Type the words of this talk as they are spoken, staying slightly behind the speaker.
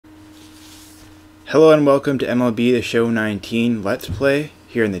Hello and welcome to MLB The Show 19 Let's Play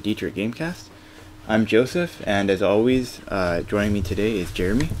here in the Dietrich Gamecast. I'm Joseph, and as always, joining me today is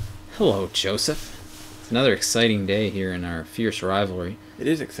Jeremy. Hello, Joseph. It's another exciting day here in our fierce rivalry. It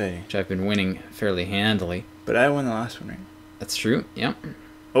is exciting. Which I've been winning fairly handily. But I won the last one, right? That's true, yep.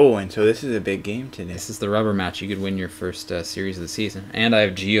 Oh, and so this is a big game today. This is the rubber match. You could win your first series of the season. And I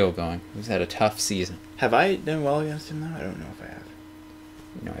have Gio going, who's had a tough season. Have I done well against him, though? I don't know if I have.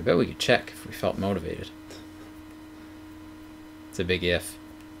 You know, I bet we could check if we felt motivated. It's a big if.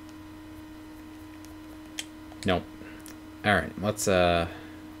 Nope. Alright, let's have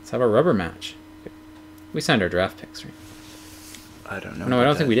a rubber match. We signed our draft picks, right? I don't know. No, I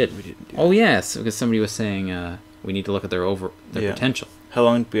don't think we did. We didn't do oh, yes, because somebody was saying we need to look at their potential. How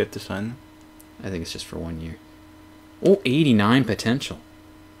long do we have to sign them? I think it's just for 1 year. Oh, 89 potential.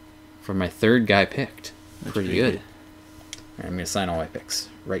 For my third guy picked. That's pretty good. Alright, I'm going to sign all my picks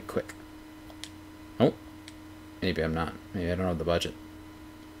right quick. Oh, maybe I'm not. Maybe I don't have the budget.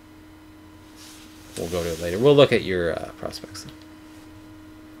 We'll go to it later. We'll look at your prospects.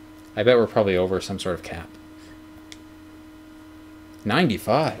 I bet we're probably over some sort of cap.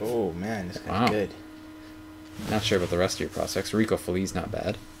 95. Oh, man, this guy's good. Not sure about the rest of your prospects. Rico Feliz, not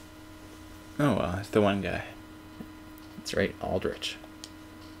bad. Oh, well, that's the one guy. That's right, Aldrich.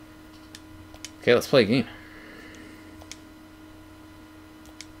 Okay, let's play a game.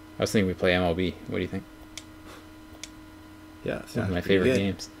 I was thinking we play MLB. What do you think? Yeah, it's one of my favorite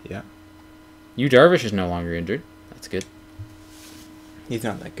games. Yeah. Yu Darvish is no longer injured. That's good. He's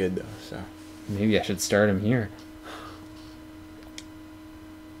not that good, though, so... Maybe I should start him here.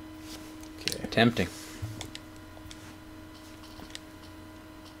 Okay. Tempting.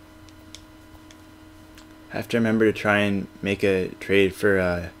 I have to remember to try and make a trade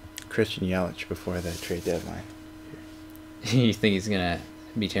for Christian Yelich before the trade deadline. You think he's going to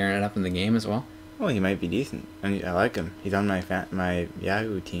be tearing it up in the game as well? Well, he might be decent. I mean, I like him. He's on my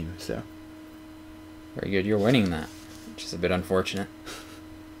Yahoo team, so... Very good. You're winning that, which is a bit unfortunate. I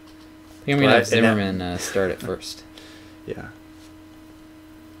think I'm going to have Zimmerman start it first. Yeah.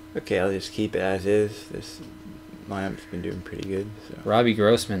 Okay, I'll just keep it as is. This lineup's been doing pretty good. So. Robbie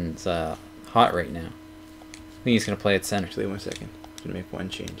Grossman's hot right now. I think he's going to play at center. Actually, 1 second. I'm going to make one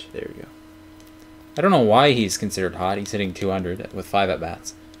change. There we go. I don't know why he's considered hot. He's hitting 200 with 5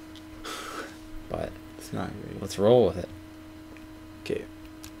 at-bats. But it's not great. Let's roll with it. Okay.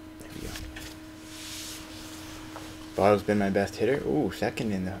 There we go. Botto's been my best hitter. Ooh,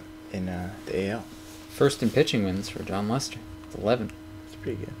 second in the AL. First in pitching wins for John Lester. It's 11. That's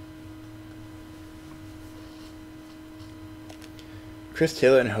pretty good. Chris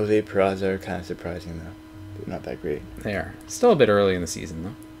Taylor and Jose Peraza are kind of surprising, though. They're not that great. They are. Still a bit early in the season,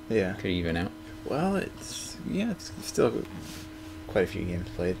 though. Yeah. Could even out. Well, it's still quite a few games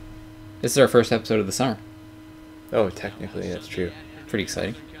played. This is our first episode of the summer. Oh, technically, that's true. Pretty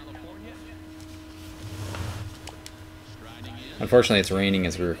exciting. Unfortunately, it's raining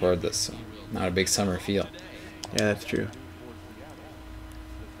as we record this, so not a big summer feel. Yeah, that's true.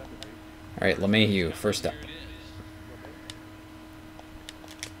 All right, LeMahieu, first up.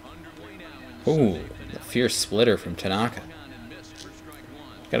 Ooh, the fierce splitter from Tanaka.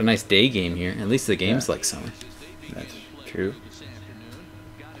 Got a nice day game here. At least the game's like summer. That's true.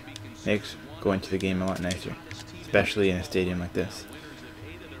 Makes going to the game a lot nicer, especially in a stadium like this.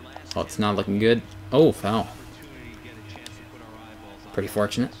 Oh, it's not looking good. Oh, foul. Pretty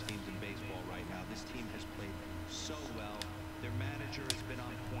fortunate.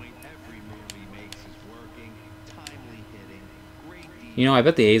 You know, I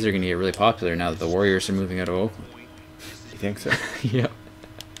bet the A's are going to get really popular now that the Warriors are moving out of Oakland. You think so? Yep.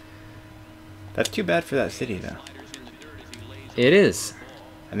 That's too bad for that city, though. It is.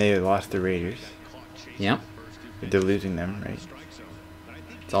 And they lost the Raiders. Yep. They're losing them, right?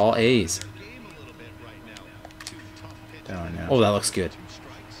 It's all A's. Oh, no. Oh, that looks good.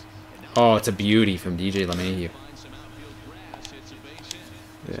 Oh, it's a beauty from DJ LeMahieu.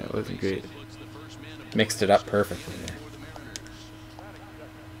 Yeah, it wasn't great. Mixed it up perfectly there.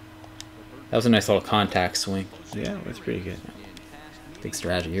 That was a nice little contact swing. Yeah, it was pretty good. Big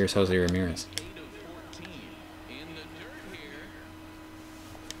strategy. Here's Jose Ramirez.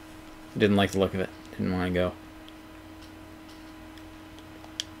 Didn't like the look of it. Didn't want to go.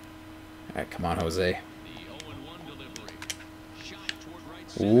 Alright, come on, Jose.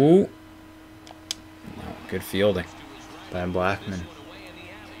 Ooh. No, good fielding. By Blackman.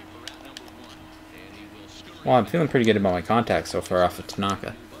 Well, I'm feeling pretty good about my contact so far off of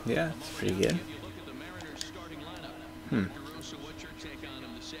Tanaka. Yeah, it's pretty good.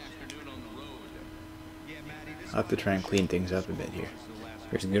 I'll have to try and clean things up a bit here.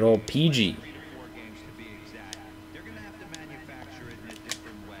 Here's a good old PG.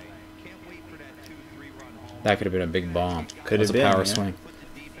 That could have been a big bomb. Could That was have a been, power yeah. swing.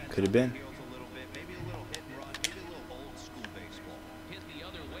 Could have been.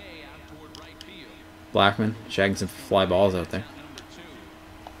 Blackman shagging some fly balls out there.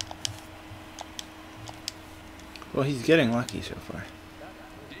 Well, he's getting lucky so far,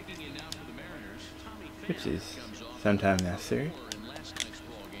 which is sometimes necessary.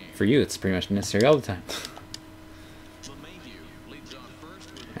 For you, it's pretty much necessary all the time.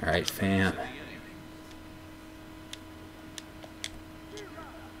 Alright, fam.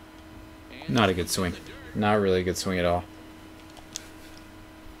 Not a good swing. Not really a good swing at all.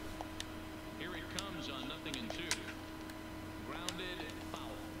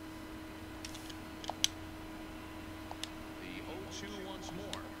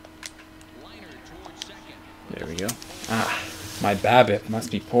 There we go. Ah, my BABIP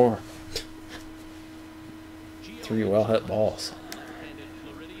must be poor. 3 well-hit balls.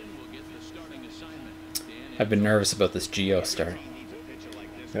 I've been nervous about this Geo start.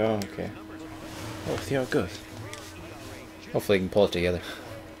 Oh, okay. We'll see how it goes. Hopefully he can pull it together.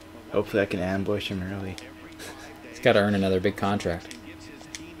 Hopefully I can ambush him early. He's got to earn another big contract.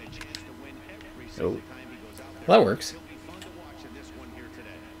 Oh. Well, that works.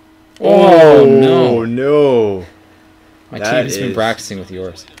 Oh, no. No. My That team's been is practicing with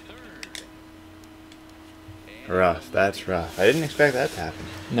yours. rough. That's rough. I didn't expect that to happen.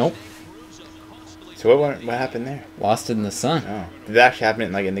 Nope. So what happened there? Lost it in the sun. Oh, did that actually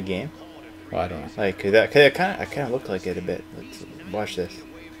happen in the game? Well, I don't know. Like, cause it kind of looked like it a bit. Let's watch this.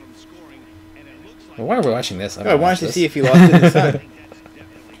 Well, why are we watching this? I wanted to see if he lost it in the sun.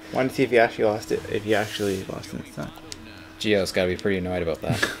 Wanted to see if he actually lost it. If he actually lost it in the sun. Geo's got to be pretty annoyed about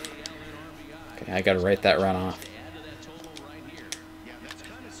that. Okay, I got to write that run off.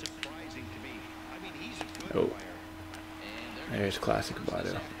 Oh, there's classic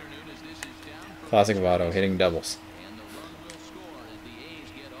Votto. Classic Votto hitting doubles.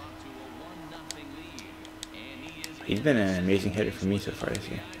 He's been an amazing hitter for me so far this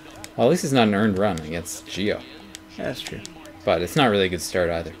year. Well, at least it's not an earned run against Geo. Yeah, that's true. But it's not really a good start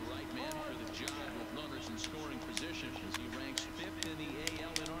either.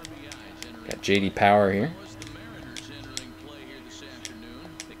 Got JD Power here.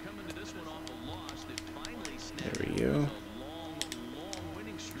 There we go.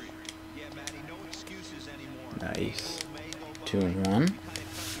 Nice. 2-1.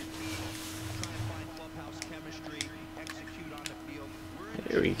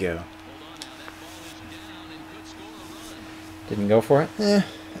 There we go. Didn't go for it?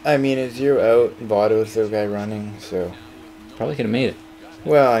 I mean, it's 0 out. Votto's the guy running, so. Probably could have made it.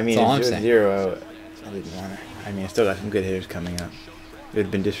 Well, I mean, That's all I'm it's saying. 0 out. I didn't want to. I mean, I still got some good hitters coming up. It would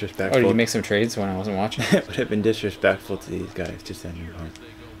have been disrespectful. Oh, did you make some trades when I wasn't watching? It would have been disrespectful to these guys to send them home.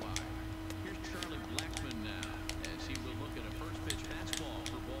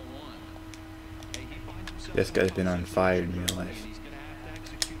 This guy's been on fire in real life.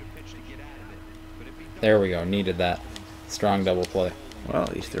 There we go. Needed that. Strong double play. Well,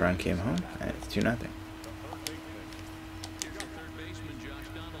 at least the run came home, and it's 2-0.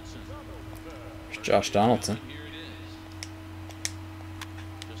 Josh Donaldson.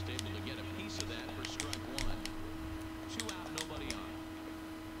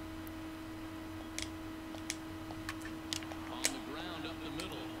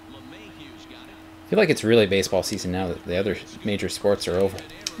 I feel like it's really baseball season now that the other major sports are over.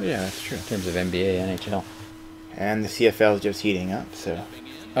 Yeah, that's true. In terms of NBA, NHL. And the CFL is just heating up, so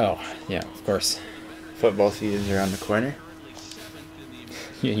Oh, yeah, of course. football season's around the corner.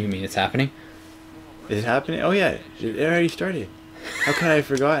 You mean it's happening? Is it happening? Oh yeah, it already started. How could I have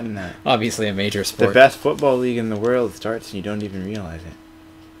forgotten that? Obviously a major The sport. best football league in the world starts and you don't even realize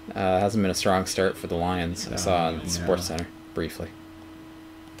it. Hasn't been a strong start for the Lions. I saw on no. Sports Center briefly.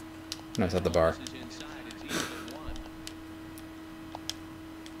 When I was at the bar.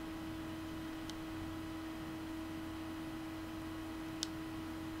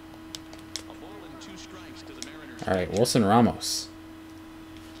 All right, Wilson Ramos.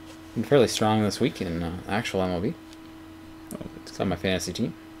 Been fairly strong this week in actual MLB. It's on my fantasy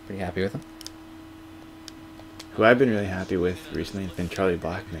team. Pretty happy with him. Who I've been really happy with recently has been Charlie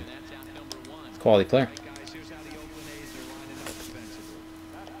Blackman. He's a quality player.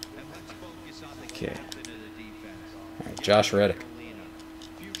 Okay. All right, Josh Reddick.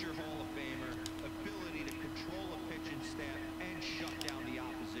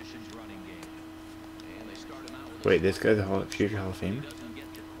 Wait, this guy's a future Hall of Famer?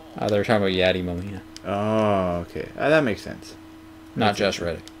 They were talking about Yadi Molina, Oh, okay. That makes sense. not Josh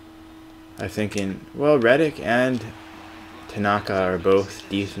Reddick. I'm thinking, well, Reddick and Tanaka are both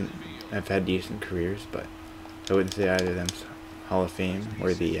decent, have had decent careers, but I wouldn't say either of them's Hall of Fame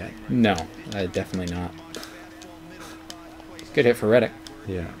worthy yet. No, definitely not. Good hit for Reddick.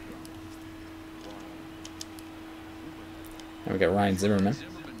 Yeah. And we got Ryan Zimmerman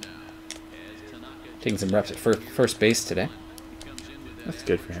taking some reps at first base today. That's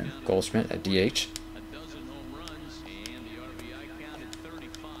good for him. Goldschmidt at DH.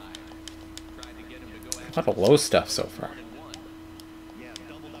 A lot of low stuff so far.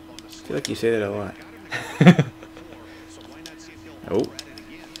 I feel like you say that a lot. Oh.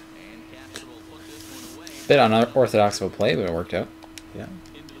 Bit unorthodox of a play, but it worked out. Yeah.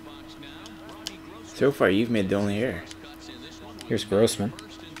 So far, you've made the only error. Here's Grossman.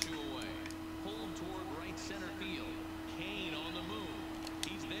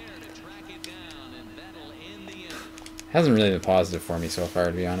 Hasn't really been positive for me so far,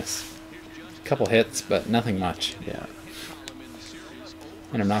 to be honest. A couple hits, but nothing much. Yeah.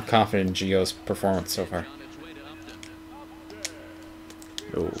 And I'm not confident in Gio's performance so far.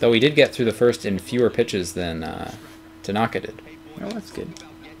 Oh. Though he did get through the first in fewer pitches than Tanaka did. Oh, that's good.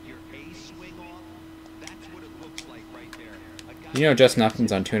 You know Justin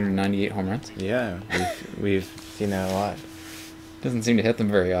Upton's on 298 home runs? Yeah, we've seen that a lot. Doesn't seem to hit them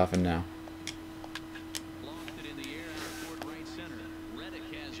very often now.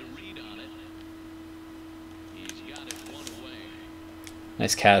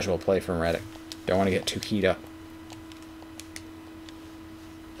 Nice casual play from Reddick. Don't want to get too keyed up.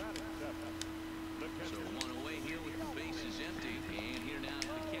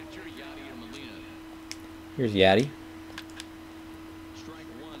 Here's Yaddy.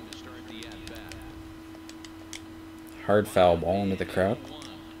 Hard foul ball into the crowd.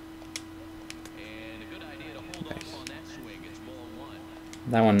 Nice.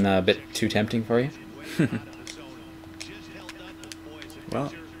 That one a bit too tempting for you?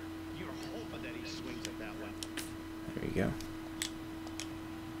 Well, there you go.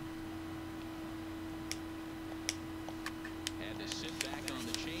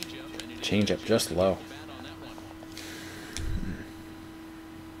 Change up just low.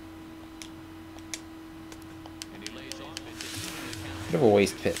 Bit of a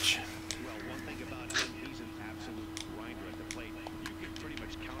waste pitch.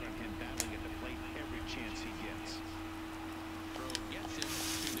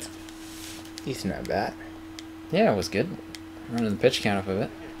 Decent at bat. Yeah, it was good. Running the pitch count up a bit.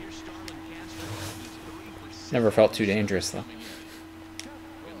 Never felt too dangerous though.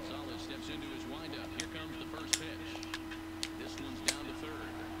 Gonzalez steps into his windup. Here comes the first pitch. This one's down to third.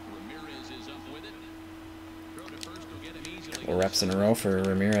 Ramirez is up with it. Throw to first will get him easily. Couple reps in a row for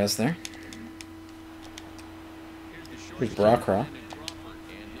Ramirez there. Here's Brockcroft. And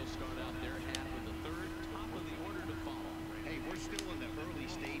he'll start out their half of the third, top of the order to follow. Hey, we're still in the early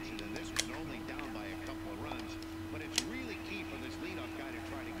stages, and this one only down by a couple of runs. But it's really key for this leadoff guy to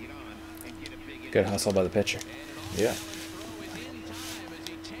try to get on and get a big inning. Good hustle by the pitcher. Yeah.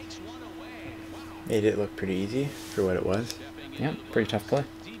 Made it look pretty easy for what it was. Yeah, pretty tough play.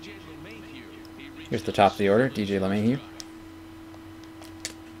 Here's the top of the order, DJ LeMahieu.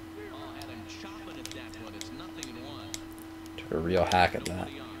 Took a real hack at that.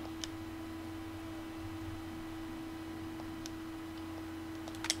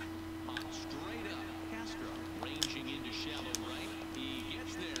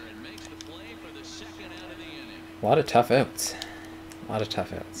 A lot of tough outs. A lot of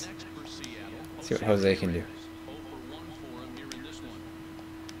tough outs. Let's see what Jose can do.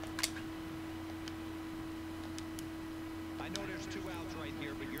 I know there's 2 outs right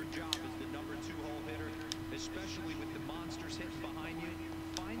here, but your job as the number 2 hole hitter, especially with the monsters hitting behind you,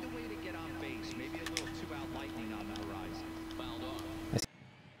 find a way to get on base. Maybe a little 2-out lightning on the horizon. Fouled off. I see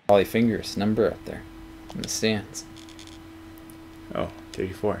Ollie Fingers number up there in the stands. Oh,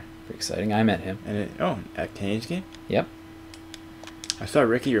 34. Pretty exciting. I met him. And it, oh, at Canadians game? Yep. I saw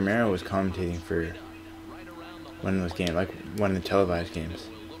Ricky Romero was commentating for one of those games, like one of the televised games.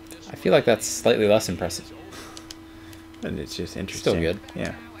 I feel like that's slightly less impressive. But it's just interesting. Still good.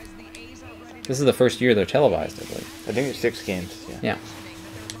 Yeah. This is the first year they're televised, I believe. I think it's 6 games. Yeah. Yeah.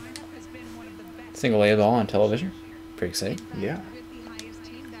 Single A ball on television. Pretty exciting. Yeah.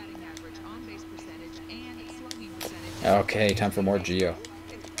 Okay, time for more Gio.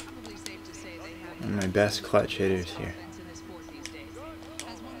 One of my best clutch hitters here.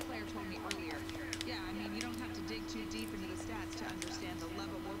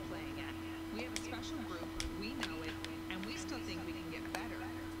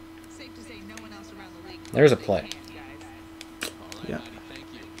 There's a play. Yeah.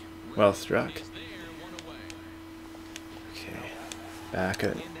 Well struck. Okay. Back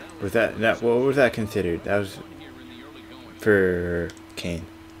at. Was that what was that considered? That was For Kane.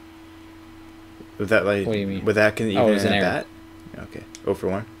 Was that like? What do you mean? Was that even Oh, it was an at error. that? Okay. 0 for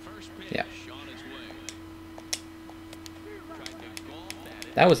 1. Yeah.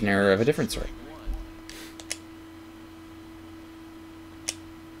 That was an error of a different sort.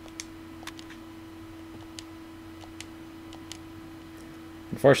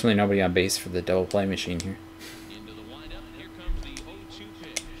 Unfortunately, nobody on base for the double play machine here. Into the windup. Here comes the 0-2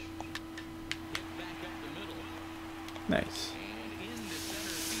 pitch. Hit back up the middle. Nice. And into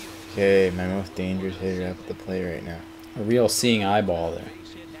center field. Okay, my most dangerous hitter up at the play right now. A real seeing eyeball there.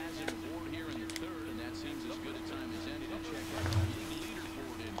 Base hit has him aboard here in the third, and that seems as good a time as any to check out the league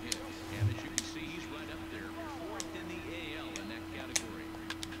leaderboard in hits. And as you can see, he's right up there, fourth in the AL in that category.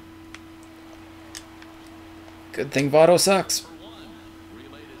 Good thing Votto sucks.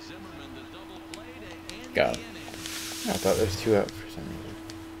 Relay to Zimmerman, the double play to end Got the it. inning. I thought there was 2 out for some reason.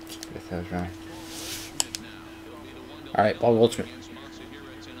 Guess I was wrong. All right, Paul Goldschmidt. Against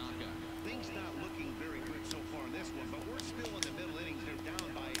Masahiro Tanaka. Things not looking very good so far in this one, but we're still in the middle innings. They're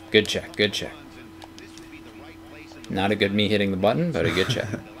down by Good check. Good check. runs, and this would be the right place in the Not a good me hitting the button, but a good check.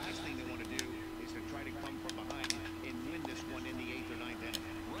 The last thing they want to do is to try to come from behind and win this one in the 8th or 9th inning.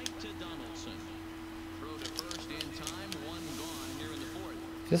 Right to Donaldson. Throw to first in time, one gone here in the fourth.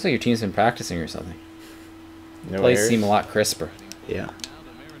 Feels like your team's been practicing or something. No Plays errors? seem a lot crisper. Yeah. Now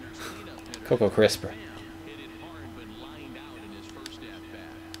the Mariners cleanup hitter. Coco crisper. Hit it hard, but lined out in his first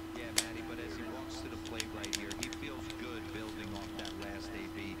at-bat. Yeah, Matty, but as he walks to the plate right here, he feels good building off that last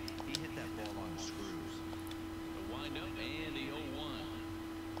AB. He hit that ball on screws. The windup and the 0-1.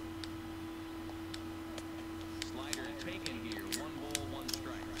 Slider taken here. 1 ball, 1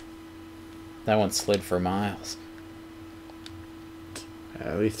 strike. That one slid for miles.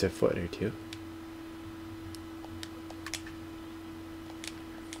 At least a foot or 2.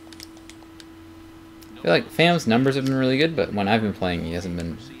 I feel like Fam's numbers have been really good, but when I've been playing, he hasn't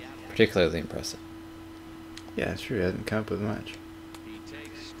been particularly impressive. Yeah, it's true. It hasn't come up with much. He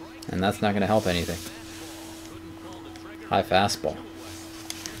takes strike. And that's not going to help anything. Couldn't pull the trigger. High fastball.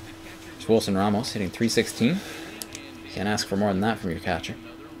 It's Wilson Ramos hitting 316. Can't ask for more than that from your catcher.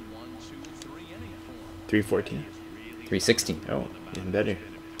 Another 1, 2, 3 inning for him. 314. 316. Oh, even better.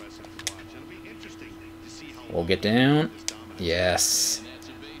 We'll get down. Yes. And that's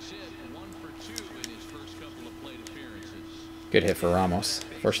a base hit. 1 for 2 in his first couple of plate appearances. Good hit for Ramos.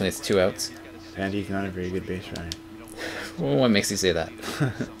 Fortunately, it's 2 outs. And he's not a very good base runner. Well, what makes you say that?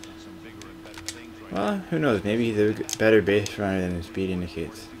 Well, who knows? Maybe he's a better base runner than his speed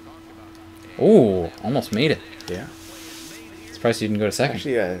indicates. Ooh, almost made it. Yeah. Surprised you didn't go to second.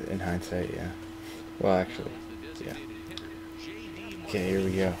 Actually, in hindsight, yeah. Well, actually, yeah. Okay, here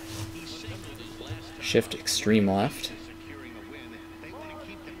we go. Shift extreme left. Securing a win, they want to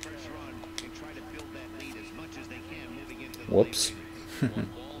keep the pressure on and try to build that lead as much as they can moving into the Whoops. 1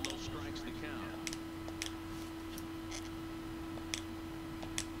 ball, no strikes to count.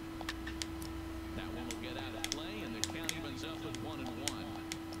 That one will get out of play, and the count evens up at 1-1.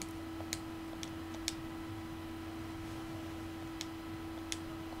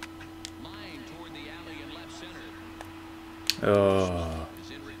 Line toward the alley in left center. Oh,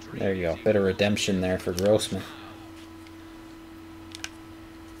 Is in retreat. There you go. Bit of redemption there for Grossman.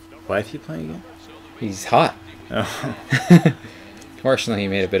 why is he playing again? He's hot. Oh, Fortunately, he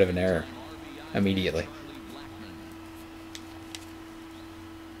made a bit of an error immediately.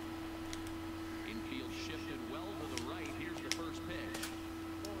 Infield shifted well to the right. Here's the first pitch.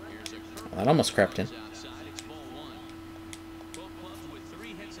 Here's a curve. That almost crept in. Outside, it's ball 1. Both clubs with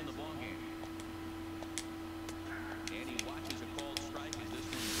 3 hits in the ballgame. And he watches a called strike as this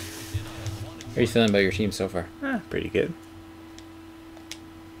one veers in on 1-1. How are you feeling about your team so far? pretty good.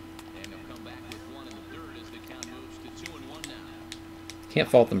 And he'll come back with 1 in the third as the count moves to 2-1 now. Can't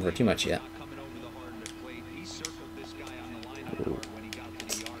fault them for too much yet. Not coming over the hard at the plate. He circled this guy on the lineup card when he got to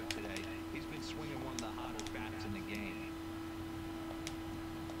the yard today. He's been swinging one of the hotter bats in the game.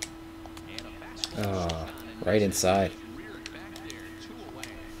 And a fastball Oh, right inside. reared back there. 2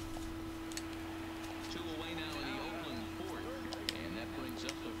 away. 2 away now in the Oakland fourth. And that brings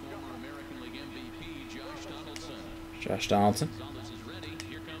up the former American League MVP, Josh Donaldson. Josh Donaldson. Gonzalez is ready.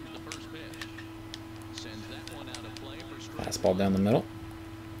 Here comes the first pitch. Sends that one out of play for strike. Fastball down the middle.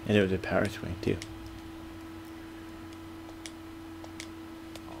 And it was a power swing, too.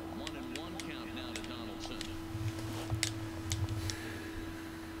 A 1-1 count now to Donaldson.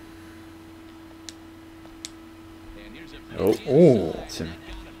 And here's a Oh, pitch. Ooh, some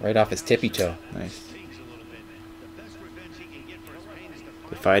right off his tippy toe. nice.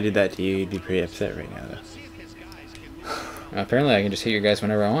 If I did that to you, you'd be pretty upset right now, though. Apparently, I can just hit your guys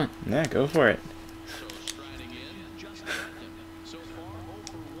whenever I want. Yeah, go for it. So striding in, just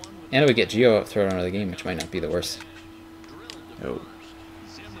And it would get Gio out thrown out of the game, which might not be the worst. Oh.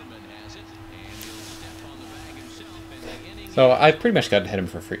 So I pretty much got to hit him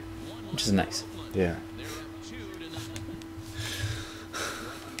for free, which is nice. Yeah.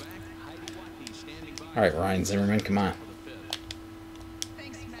 All right, Ryan Zimmerman, come on.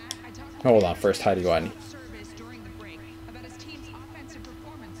 Hold on, first Heidi Wadney.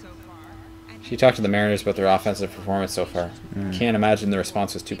 She talked to the Mariners about their offensive performance so far. Can't imagine the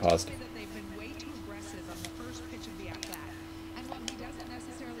response was too positive.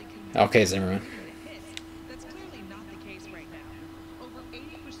 Okay, Zimmerman.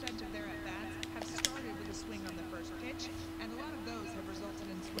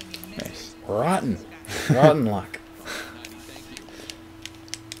 Nice. Rotten. Rotten luck.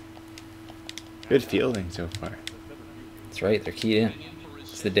 Good fielding so far. That's right, they're keyed in.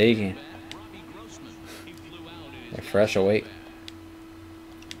 It's the day game. They're fresh awake.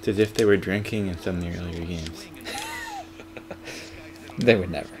 It's as if they were drinking in some of the earlier games. They would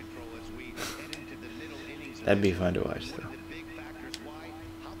never. That'd be fun to watch, though.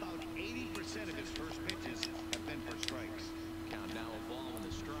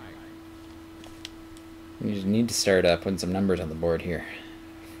 You need to start putting some numbers on the board here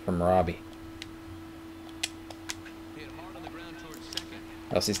from Robbie.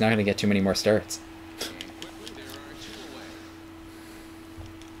 Else he's not going to get too many more starts.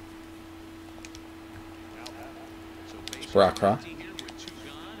 Brock Croft.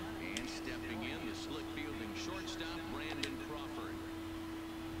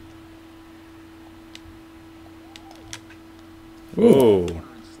 Whoa.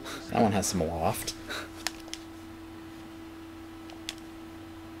 That one has some loft.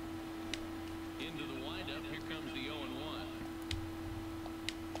 Into the windup, here comes the 0-1.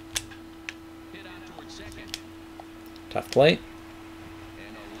 Hit out towards second. Tough play.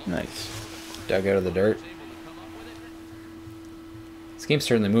 Nice. Dug out of the dirt. This game's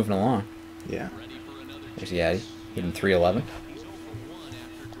certainly moving along. Yeah. There's Yaddy. Hitting 311.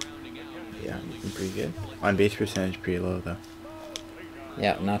 Yeah, looking pretty good. On base percentage pretty low, though.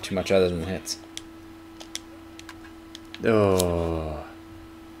 Yeah, not too much other than the hits. Oh.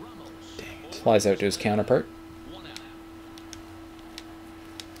 Dang it. Flies out to his counterpart.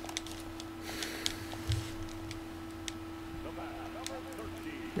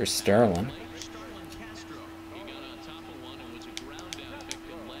 Here's Sterling.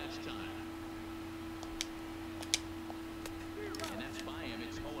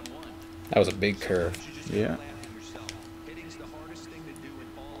 That was a big curve. Yeah. Hitting's the hardest thing to do in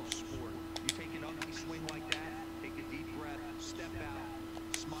all of sport. You take an ugly swing like that, take a deep breath, step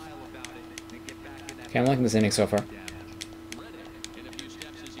out, smile about it, and get back in that. Okay, I'm liking this inning so far.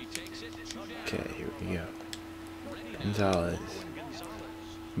 Okay, here we go. Gonzalez.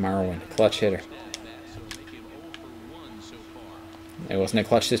 Marwin, clutch hitter. It wasn't a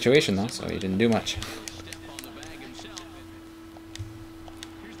clutch situation though, so he didn't do much.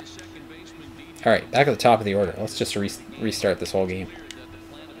 Alright, back at the top of the order. Let's just restart this whole game.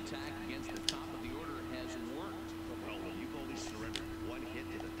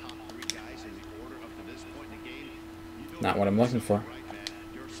 Not what I'm looking for.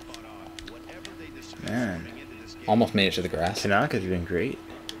 Man. Almost made it to the grass. Tanaka's been great.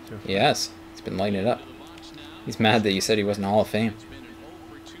 Yes, he's been lighting it up. He's mad that you said he wasn't Hall of Fame.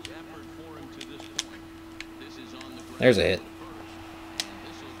 There's a hit.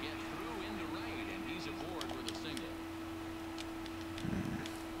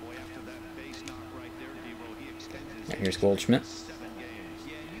 Here's Goldschmidt.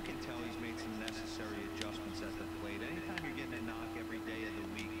 Yeah, you can tell he's made some necessary adjustments at the plate. Anytime you're getting a knock every day of the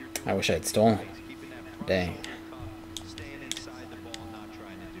week, you're doing I wish I'd stolen. keeping that front Dang. staying inside the ball, not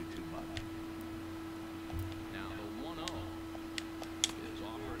trying to do too much. Now the 1-0 is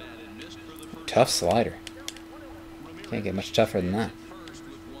offered at and missed for the first. Tough slider. Can't get much tougher than that. First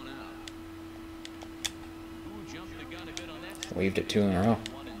with one out. Who jumped the gun a bit on that? Waved it 2 in a row.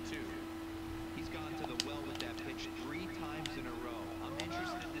 1 and 2. He's gone to the well with that pitch 3 times in a row. I'm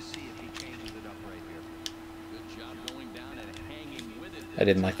interested to see if he changes it up right here. Good job going down and hanging with it. I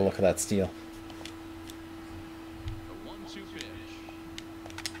didn't like the look of that steal. A 1-2 pitch.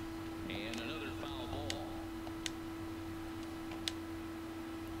 And another foul ball.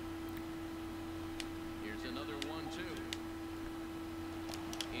 Here's another 1-2.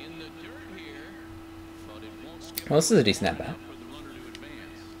 In the dirt here, but it won't skip. Well, this is a decent at bat. For the runner to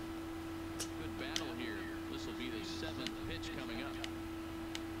advance. Good battle here. This will be the 7th pitch coming up.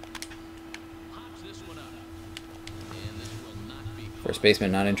 Pops this one up. And this will not be close. First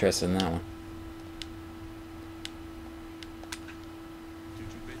baseman not interested in that one. 2-2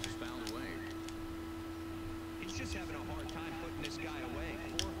 pitch is fouled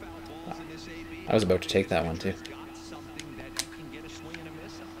I was about to take that one too.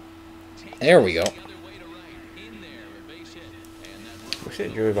 There we go. Wish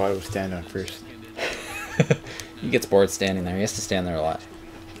that Joey Votto would stand on first. He gets bored standing there. He has to stand there a lot.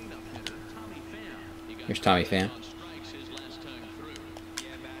 Here's Tommy Pham.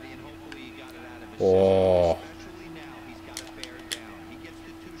 Whoa.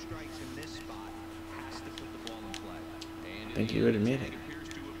 I think you would have made it.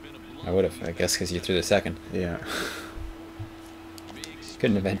 I would have, I guess, because you threw the second. Yeah.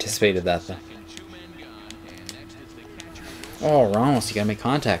 Couldn't have anticipated that, though. Oh, Ramos, you gotta make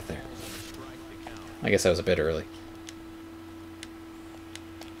contact there. I guess that was a bit early.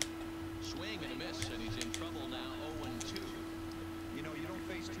 Swing and a miss, and he's in trouble now. 0-2. You know, you don't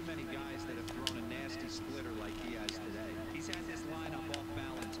face too many guys that have thrown a nasty splitter like he has today. He's had this lineup off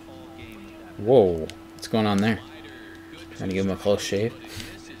balance all game with that. Whoa, what's going on there? Trying to give him a close shave.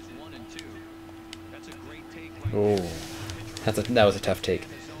 That's a great take right Oh. That was a tough take.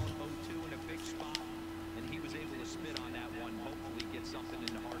 his own 0-2 in a big spot, and he was able to spit on that one. Hopefully get something in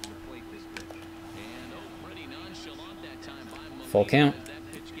the heart of the plate this pitch. And pretty nonchalant that time by Molina. Full count.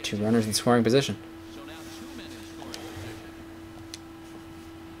 That pitch gets 2 runners in scoring position. so now 2 men in scoring position.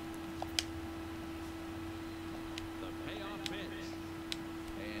 The payoff pitch.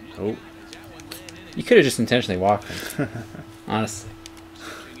 And Oh. as that one ran in, You could have just intentionally walked him. Honestly.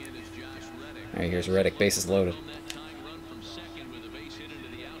 pitching in is Josh Reddick. Alright, here's Reddick. Bases loaded. On that tying run from second with a base hit into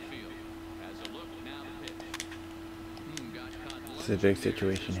the outfield. Has a look, now the pitch. Got caught It's a big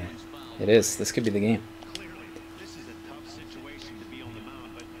situation here. It is. This could be the game. Clearly, this is a tough situation to be on the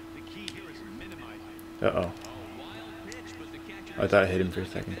mound, but the key here is minimizing. Uh-oh. Wild pitch, but the catcher I thought I hit him for a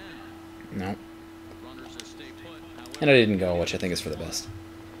second. No. runners will stay put. However, And I didn't go, which I think is for the best.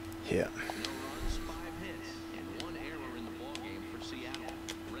 Yeah. no runs, 5 hits, and 1 error in the ballgame for Seattle.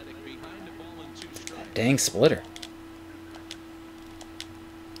 Reddick behind the ball and 2 strikes. Dang splitter.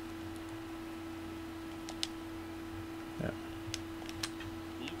 Yeah.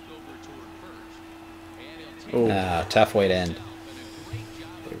 Looped over toward first. And he'll take Oh. Tough way to end.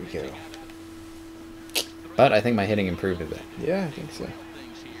 There we go. But I think my hitting improved a bit. Yeah, I think so.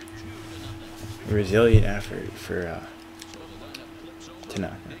 things here 2-0. Resilient effort for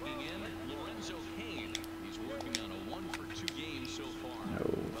Tanaka. Digging in, Lorenzo Kane. He's working on a 1 for 2 game so far. No.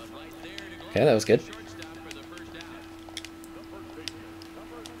 But right there to go Okay, that was good. shortstop for the first out.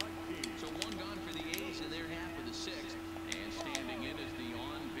 So 1 gone for the A's in their half of the 6th. And standing in is the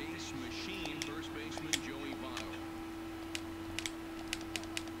on-base machine, first baseman Joey Votto.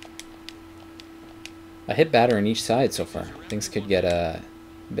 A hit batter on each side so far. Things could get a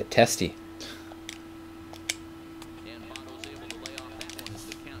bit testy. And Votto's able to lay off that one as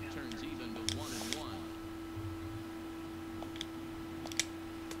the count turns even to 1-1.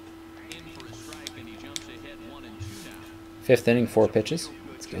 In for a strike, and he jumps ahead 1-2 now. 5th inning, 4 pitches.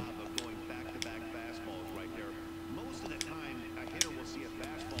 That's good. Of going back-to-back fastballs right there. Most of the time, a hitter will see a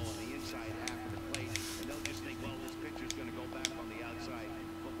fastball on the inside half of the plate, and they'll just think, well, this pitcher's going to go back on the outside.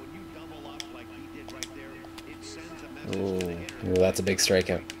 But when you double up like he did right there, it sends a message to the hitter. Ooh, that's a big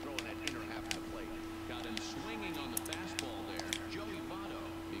strikeout. Throwing that inner half of the plate. Got him swinging on the fastball there. Joey Votto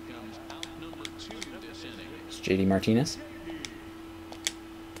becomes out number 2 this inning. It's JD Martinez.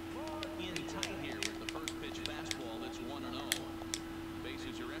 In tight here with the first pitch fastball that's 1-0.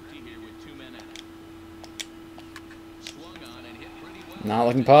 Bases are empty here with 2 men out. Swung on and hit pretty well. Not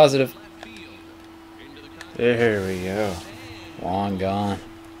looking positive. Left field. Into the contact. There we go. Long gone.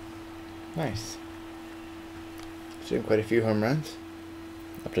 Nice. Shooting quite a few home runs.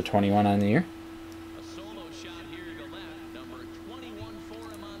 Up to 21 on the year. A solo shot here to left. Number 21 for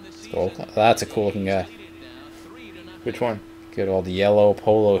him on the season. Cool. That's a cool looking guy. Lead it now 3-0. Which one? Good old yellow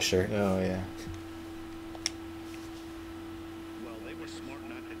polo shirt. Oh, yeah. Well, they were smart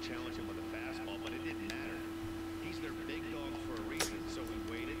not to challenge him with a fastball, but it didn't matter. He's their big dog for a reason, so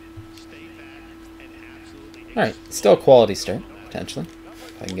he waited, stayed back, and absolutely... Alright, still a quality start, potentially.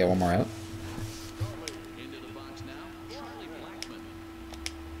 If I can get one more out. Into the box now, Charlie Blackmon.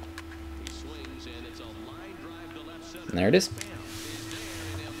 He swings, and it's a line drive to left center. And there it is. Is there,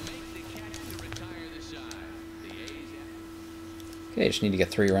 and he'll make the catch to retire the side. The A's Okay, just need to get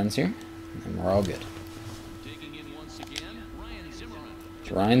 3 runs here. And we're all good. digging in once again. Ryan Zimmerman.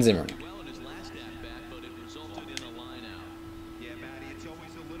 It's Ryan Zimmerman. Well in his last at-bat, but it resulted in a line out. Yeah, Matty, it's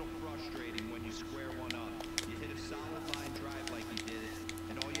always a little frustrating when you square one up. You hit a solid line drive like he did,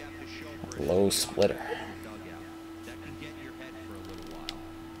 and all you have to show for it Low is splitter. dugout. That can get in your head for a little while.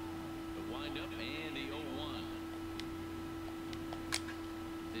 The windup and the 0-1.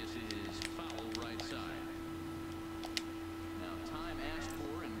 This is foul right side. Now time asked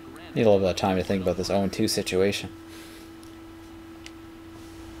for and granted. Need a little bit of time to think about this 0-2 situation.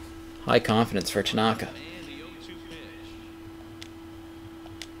 High confidence for Tanaka. And the 0-2 pitch.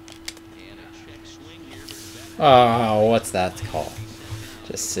 And a check swing here. There's that. Oh, what's that called?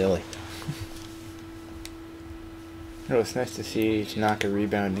 Just silly. Oh, it's nice to see Tanaka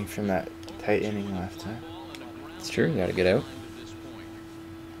rebounding from that tight inning last time. It's true, gotta get out.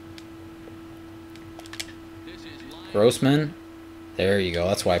 Grossman. There you go,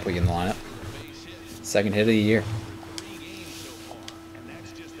 that's why I put you in the lineup. Second hit of the year.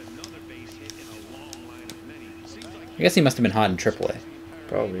 I guess he must have been hot in AAA.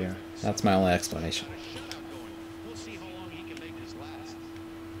 Probably, yeah. That's my only explanation. We'll see how long he can make this last.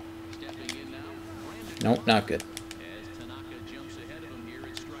 Stepping in now. Brandon Nope, not good. as Tanaka jumps ahead of him here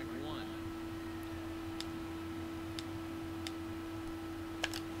at strike one.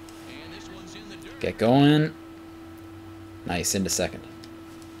 And this one's in the dirt. Get going. Nice, into second.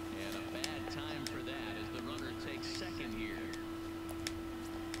 And a bad time for that as the runner takes second here.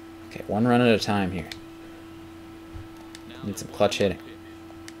 Okay, one run at a time here. Now Need the some clutch hitting.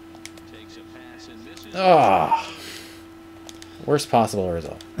 takes a pass and misses. Ah, worst possible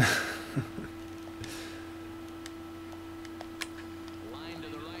result. Line to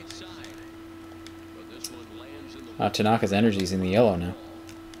the right side. But this one lands in the Tanaka's energy's in the yellow now.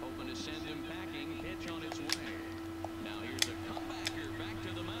 hoping to send him packing. Pitch on its way. Now here's a comebacker back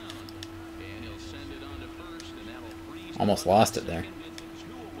to the mound. And he'll send it on to first, and that'll freeze. Almost lost it there.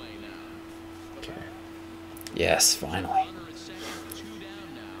 Two away now. Okay. Yes, finally. Runner at second, two down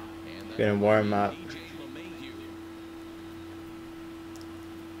now. And Gonna warm up. DJ LeMahieu.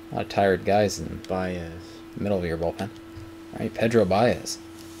 A lot of tired guys in Baez. the middle of your bullpen. All right, Pedro Baez.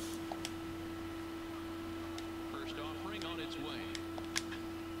 First offering on its way.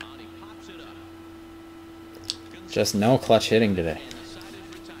 On he pops it up. Just no clutch hitting today. And the side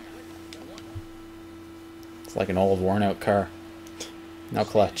is retired. It's like an old worn-out car. No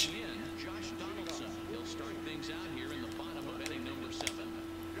clutch. In, Josh Donaldson. He'll start things out here in the bottom of inning number 7.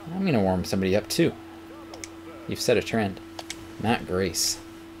 I'm gonna warm somebody up too. You've set a trend. Matt Grace.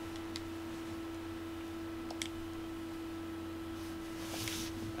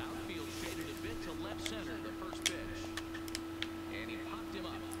 Outfield shaded a bit to left center. The first pitch. And he popped him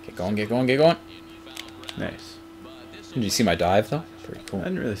up. Get going, get going, get going. In foul ground. Nice. But this Did you see my dive though? Pretty I cool.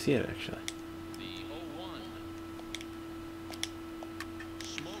 didn't really see it actually. the 0-1.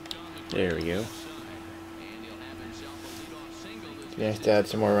 Smoked on the There we go. side. And he'll have himself a leadoff single this You have to add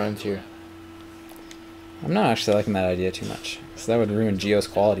some more runs here. I'm not actually liking that idea too much, because that would ruin Gio's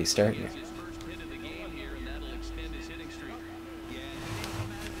quality start here. his first hit of the game here, and that'll extend his hitting streak. Yeah,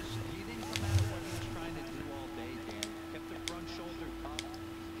 he didn't come out of what he was trying to do all day, Dan. Kept the front shoulder up,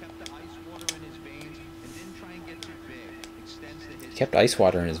 kept the ice water in his veins, and didn't try and get too big. Extends the hit. Kept ice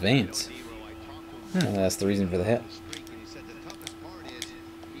water in his veins. That's the reason for the hit. Streak, and he said the toughest part is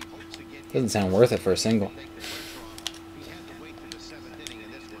he hopes to get Doesn't sound worth it for a single. take the pressure off. He had to wait to the 7th inning in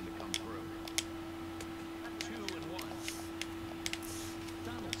this one to come through. 2-1.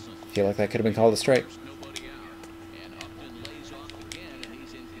 Donaldson. Feel like that could have been called a strike. There's nobody out. And Upton lays off again, and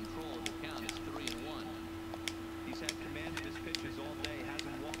he's in control of the count. It's 3-1. He's had command of his pitches all day,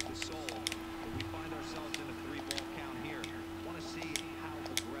 hasn't walked a soul. But we find ourselves in a 3-ball count here. Want to see how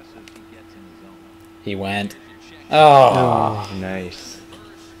aggressive he gets in the zone. He went. Oh, Oh, nice.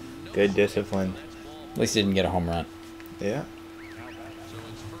 Good discipline. at least he didn't get a home run. Yeah.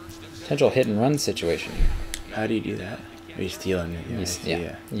 Potential hit and run situation here. How do you do that? Are you stealing it? Yeah. I see,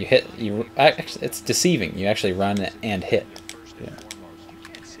 Yeah, you hit. You actually, it's deceiving. You actually run and hit. Yeah. You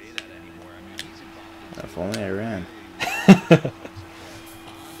can't say that anymore. I mean, he's involved. If only I ran.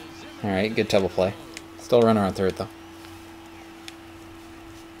 All right, good double play. Still a runner on third though.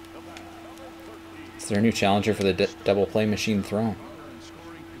 Is there a new challenger for the double play machine throne? In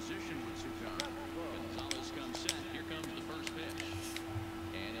scoring position with Sukar. Gonzalez comes set. Here comes the first pitch.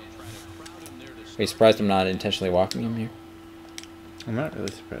 And he'll try to crowd him there to Are you start. surprised I'm not intentionally walking him here? I'm not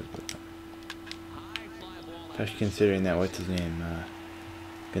really surprised with that. High fly ball out. Especially considering that what's his name,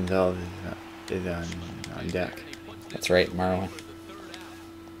 Gonzalez is on deck. That's right, Marlon. For the third out.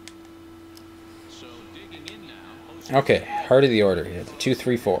 So digging in now. Okay, heart of the order here. The 2-3-4 And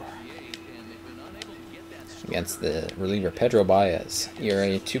they've been unable to get that start. against the reliever Pedro Baez.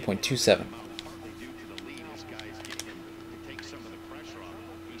 ERA 2.27. Partly due to the lead his guys gave him to take some of the pressure off.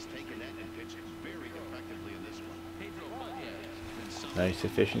 He's taken that and pitched very effectively in this one. Pedro Baez has been solid Nice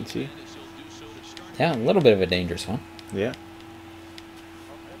efficiency. as he'll do so to start. Yeah, a little bit of a dangerous one. Yeah.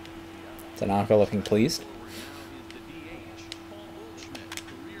 Tanaka looking pleased. Now is the DH. Paul Goldschmidt.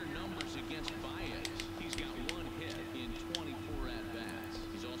 Career numbers against Baez. He's got 1 hit in 24 at-bats.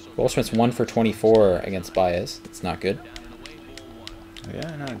 He's also Goldschmidt's 1 for 24 against Baez. It's not good.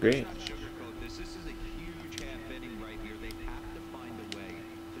 Yeah, not great. Sugarcoat this. This is a huge half inning right here. They have to find a way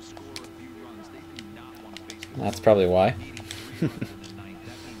to score a few runs. They do not want to face That's probably why. needing 3 runs in the ninth.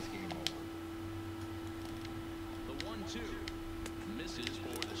 That means game over. The 1-2 misses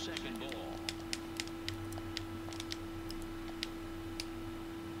for the second ball.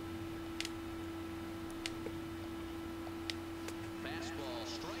 Fastball,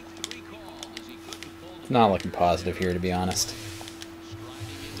 strike 3 called as he couldn't pull the Not looking positive here, to be honest.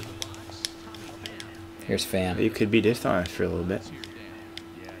 striding into the box. Tommy Pham. Here's Pham. You could be dishonest for a little bit.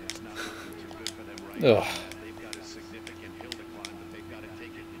 Yeah, it's not looking too good for them right Ugh. now. They've got a significant hill to climb, but they've got to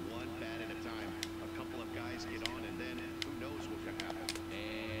take it one bat at a time. A couple of guys get on, and then who knows what could happen.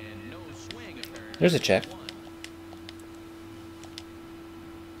 And no swing apparently. There's a check.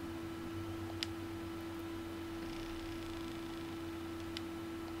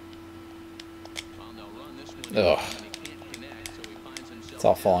 Well, they'll run this one Ugh. and he can't connect, so he finds himself It's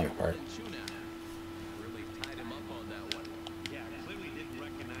all falling down apart. 1-2 now. Really tied him up on that one. Yeah, clearly didn't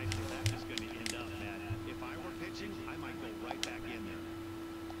recognize where that was going to end up, man. If I were pitching, I might go right back in there.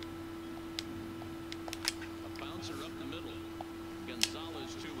 A bouncer up the middle.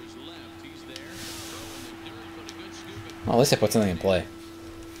 Gonzalez to his left. He's there. Throwing the dirt, but a good scoop at Well, at least I put something in play. in now.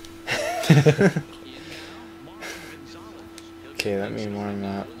 Marvin Gonzalez. He'll Okay, get let me things warm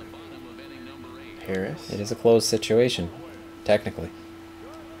going up. in the bottom of inning number 8. Harris. It is a closed situation, technically.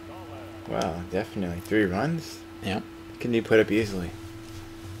 Wow, definitely. 3 runs? Yeah. Can you put up easily?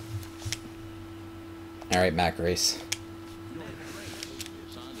 All right, Matt Grace. Is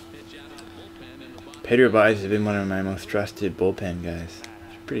on to pitch out of the bullpen in the bottom. Pedro Baez has been one of my most trusted bullpen guys.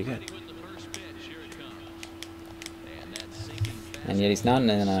 He's pretty good. With the first pitch, here it comes. And that sinking And yet he's not in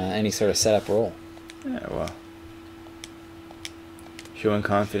any sort of setup role. Yeah, well. Showing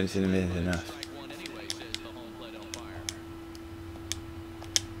confidence in him is enough. strike one anyway, says the home plate umpire.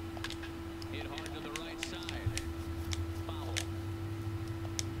 Hit hard to the right side. Foul.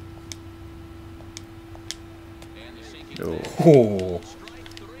 And the sinking Oh, Ooh, strike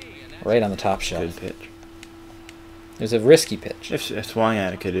 3, and that's right on the top shelf. good pitch. It was a risky pitch. If swung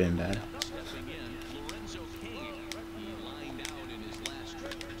at it, could have been bad. stepping in. Lorenzo Kane. He lined out in his last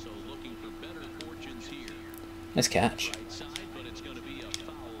trip, so looking for better fortunes here. Nice catch. Right side, but it's going to be a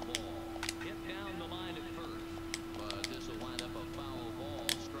foul ball. Hit down the line at first, but this will wind up a foul ball,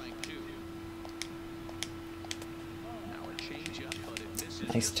 strike 2. Now a change up, but it misses.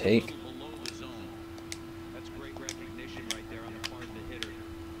 Nice just a take. little below the zone. That's great recognition right there on the part of the hitter.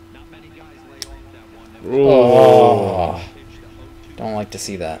 Not many guys lay off that one. That Oh, pitch to 0-2. don't like to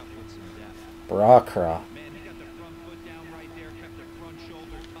see that. With some depth. Brakra. Man, he got the front foot down right there, kept the front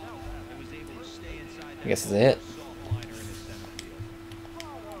shoulder up, and was able to stay inside that I guess it's a hit. soft liner in the center field.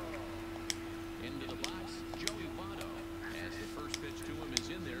 Into the box, Joey Votto. As the first pitch to him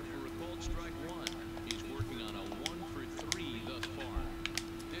is in there for a called strike 1. He's working on a 1 for 3 thus far.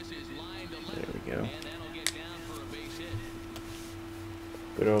 This is line to left. There we go. And that'll get down for a base hit.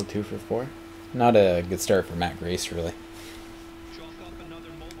 Good old 2 for 4. Not a good start for Matt Grace, really. Chalk up another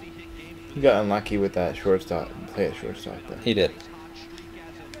multi-hit game for He got unlucky with that shortstop. Play at shortstop, though. He did. his hot streak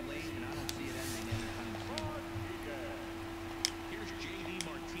as of late, and I don't see it ending anytime soon. Here's J.D.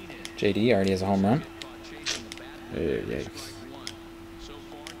 Martinez. JD already has a home run. Caught chasing the bat. Yikes. Strike 1. So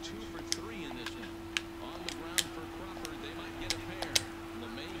far, 2 for 3 in this one. On the ground for Crawford, they might get a pair.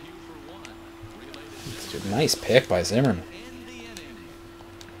 LeMahieu for 1. Relay to Nice pick by Zimmerman. end the inning.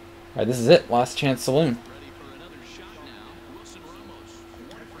 All right, this is it. Last chance saloon. Ready for another shot now. Wilson Ramos, 1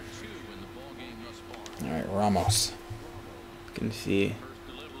 for 2 in the ball game thus far. All right, Ramos. Can see First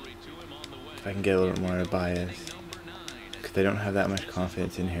delivery to him on the way. if I can get a little bit more of Baez. Number 9. Because I don't have that much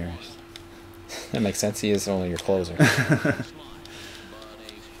confidence in Harris. That makes sense. He is only your closer. The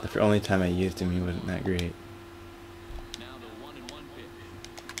only time I used him, he wasn't that great. Now the 1-1 pitch.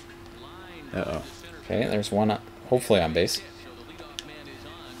 Line Uh-oh. Okay, there's one hopefully on base. so the leadoff man is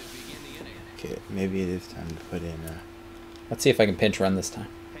on to begin the inning. Okay, maybe it is time to put in Let's see if I can pinch run this time.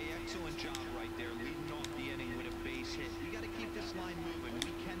 Hey, excellent job right there, leading off the inning with a base hit. We got to keep this line moving.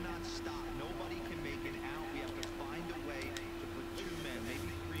 We cannot stop. Nobody can make an out. We have to find a way to put 2 men,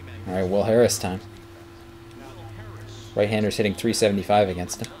 maybe 3 men. All right, Will Harris time. Right-hander's hitting 375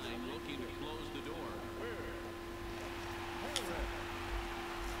 against him. Looking to close the door.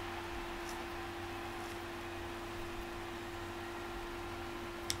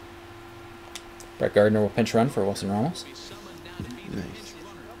 Brett Gardner will pinch run for Wilson Ramos. Be summoned down to meet the Nice. pinch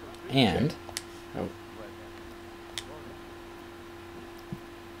runner. And Oh,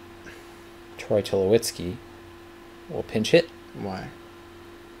 Troy Tulowitzki will pinch hit. why?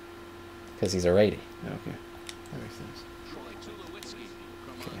 Because he's a righty. Okay, that makes sense.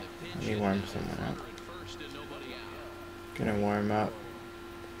 Okay, let me warm someone up. Gonna warm up.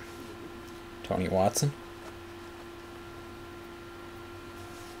 Tony Watson.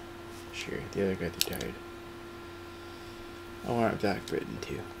 Sure, the other guys are tired. I'll warm up Zach Britton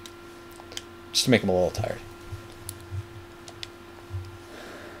too. Just to make him a little tired.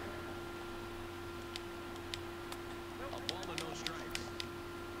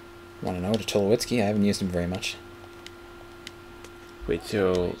 Want to know to Tulowitzki? I haven't used him very much. Wait,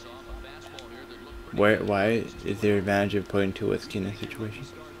 so why is there advantage of putting Tulowitzki in this situation?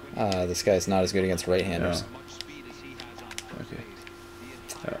 This guy's not as good against right-handers. Oh. Okay.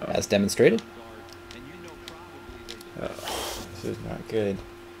 Uh-oh. As demonstrated. Uh-oh. This is not good.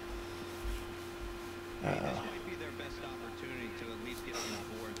 Uh-oh.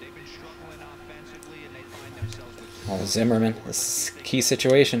 Oh, Zimmerman. This is a key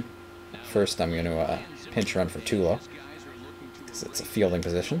situation. First, I'm going to pinch run for Tulo. Because it's a fielding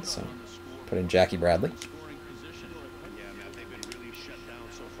position, so put in Jackie Bradley.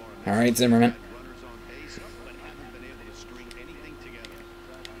 All right, Zimmerman.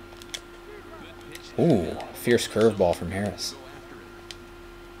 Ooh, fierce curveball from Harris.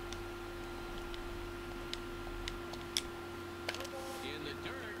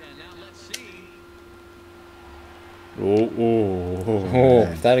 Oh,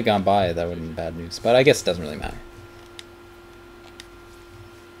 If that had gone by, that would have been bad news. But I guess it doesn't really matter.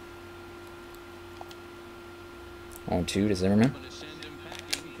 On 2 to Zimmerman.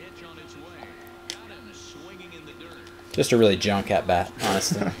 Just a really junk at bat,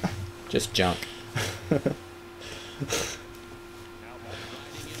 honestly. Just junk.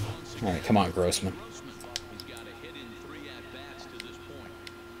 Alright, come on, Grossman.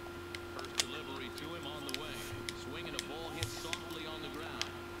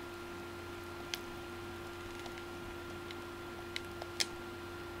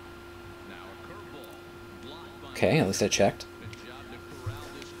 Okay, at least I checked.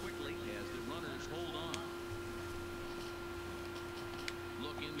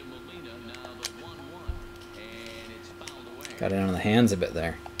 Got it on the hands a bit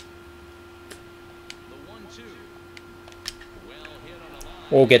there.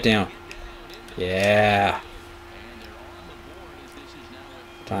 Oh, get down. Yeah.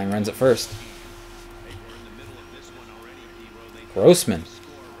 Tying runs at first. Grossman.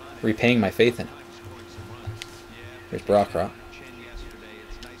 Repaying my faith in him. Here's Brockrock.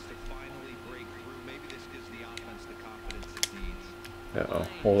 Uh-oh.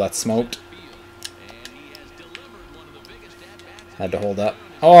 Oh, that's smoked. Had to hold up.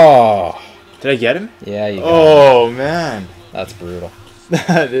 Oh! Did I get him? Yeah, you got Oh, him. man. That's brutal.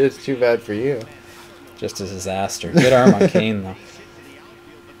 That is too bad for you. Just a disaster. Good arm on Kane, though.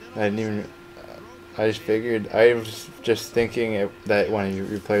 I didn't even... I just figured... I was just thinking that one of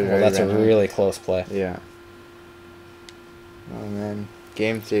your players... Well, that's a really close play. Yeah. Oh, man.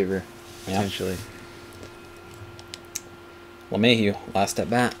 Game saver, Yeah. potentially. LeMahieu, last at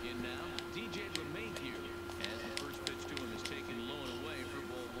bat.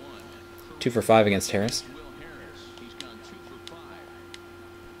 2 for 5 against Harris.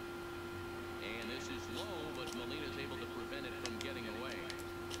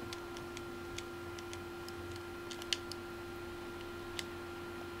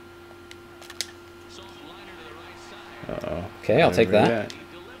 Uh-oh. Okay, I'll take that.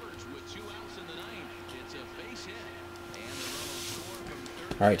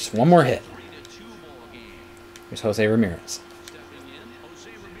 All right, just one more hit. Here's Jose Ramirez.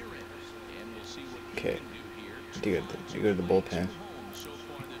 Okay. You go to the bullpen.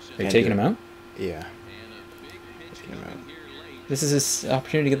 Are you taking him out? Yeah. Taking him out. This is his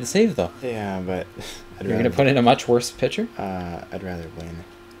opportunity to get the save, though. Yeah, but... You're going to put in a much worse pitcher? I'd rather win.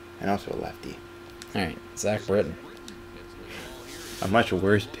 And also a lefty. All right, Zach Britton. A much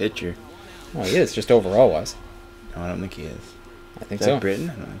worse pitcher. Oh, he is, just overall wise. No, I don't think he is. I think Is so. that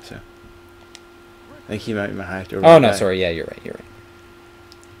Britton? I don't think so. I think he might be my highest overall Oh, no, guy. sorry. Yeah, you're right. You're right.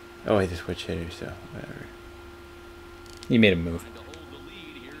 Oh, he's a switch hitter, so whatever. You made him move.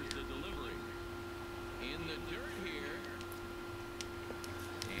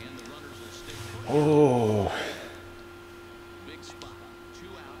 Oh.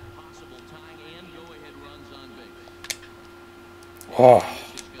 Oh.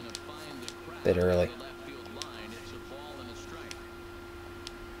 Bit early.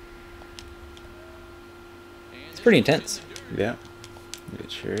 It's pretty intense. Yeah. It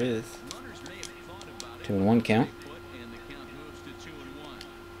sure is. 2-1 count.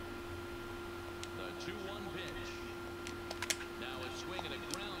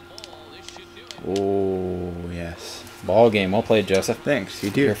 Oh, yes. Ball game. Well played, Joseph. Thanks, you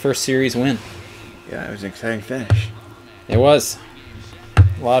Your do. first series win. Yeah, it was an exciting finish. It was.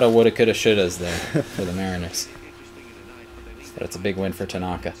 A lot of woulda, coulda, shouldas there for the Mariners. But it's a big win for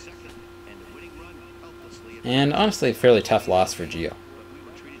Tanaka. And honestly, a fairly tough loss for Gio.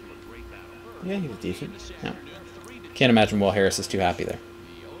 Yeah, he was decent. Yeah. Can't imagine Will Harris is too happy there.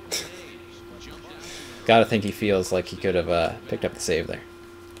 Gotta think he feels like he could have picked up the save there.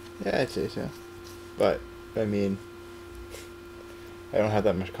 Yeah, I'd say so. But, I mean, I don't have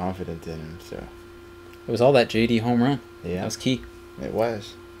that much confidence in him, so. It was all that JD home run. Yeah. That was key. It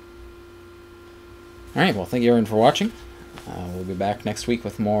was. Alright, well, thank you everyone for watching. We'll be back next week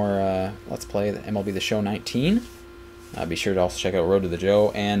with more Let's Play the MLB The Show 19. Be sure to also check out Road to the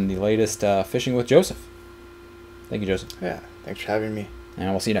Joe and the latest Fishing with Joseph. Thank you, Joseph. Yeah, thanks for having me. And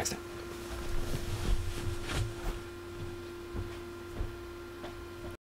we'll see you next time.